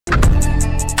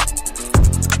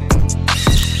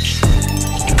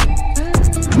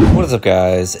What is up,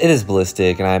 guys? It is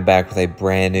Ballistic and I'm back with a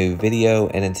brand new video.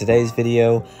 And in today's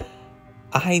video,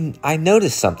 I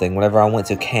noticed something whenever I went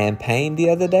to campaign the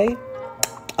other day.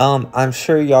 I'm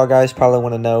sure y'all guys probably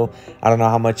want to know. I don't know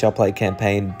how much y'all play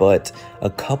campaign, but a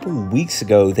couple weeks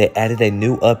ago they added a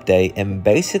new update, and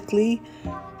basically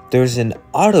there's an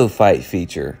auto fight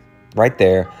feature right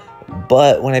there.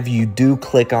 But whenever you do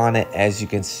click on it, as you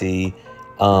can see,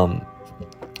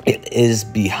 it is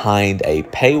behind a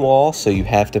paywall, so you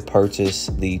have to purchase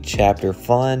the chapter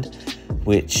fund,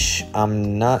 which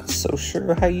I'm not so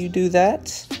sure how you do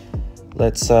that.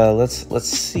 Let's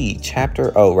see.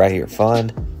 Chapter, oh, right here,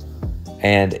 fund.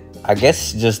 And I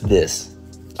guess just this.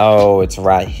 Oh, it's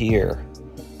right here.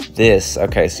 This.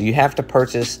 Okay, so you have to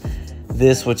purchase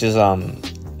this, which is $50.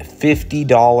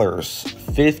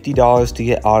 $50 to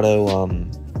get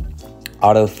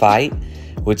auto fight.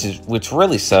 Which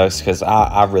really sucks, because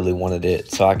I really wanted it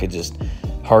so I could just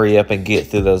hurry up and get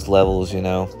through those levels, you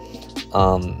know.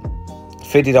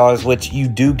 $50, which you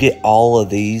do get all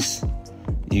of these.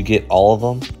 You get all of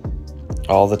them,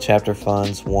 all the chapter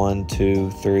funds, 1, 2,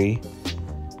 3,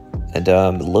 and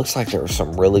it looks like there are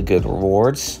some really good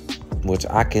rewards, which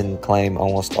I can claim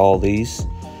almost all these.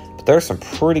 But there are some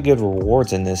pretty good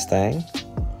rewards in this thing,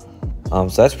 so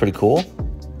that's pretty cool.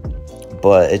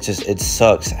 But it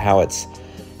sucks how it's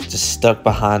just stuck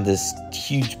behind this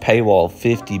huge paywall of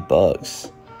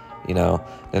 $50, you know.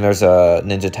 Then there's a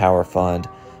Ninja Tower fund,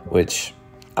 which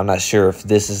I'm not sure if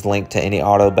this is linked to any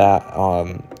auto battle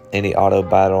on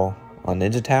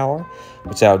Ninja Tower,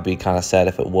 which that would be kind of sad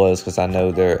if it was, because I know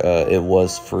it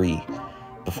was free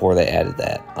before they added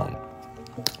that.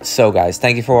 So guys,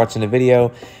 thank you for watching the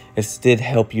video. If this did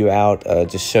help you out,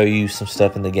 just show you some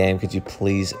stuff in the game, could you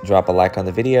please drop a like on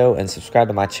the video and subscribe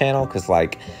to my channel? Because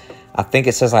like, I think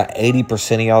it says like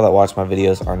 80% of y'all that watch my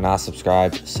videos are not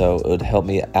subscribed, so it would help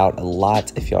me out a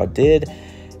lot if y'all did.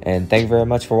 And thank you very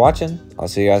much for watching. I'll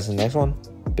see you guys in the next one.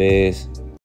 Peace.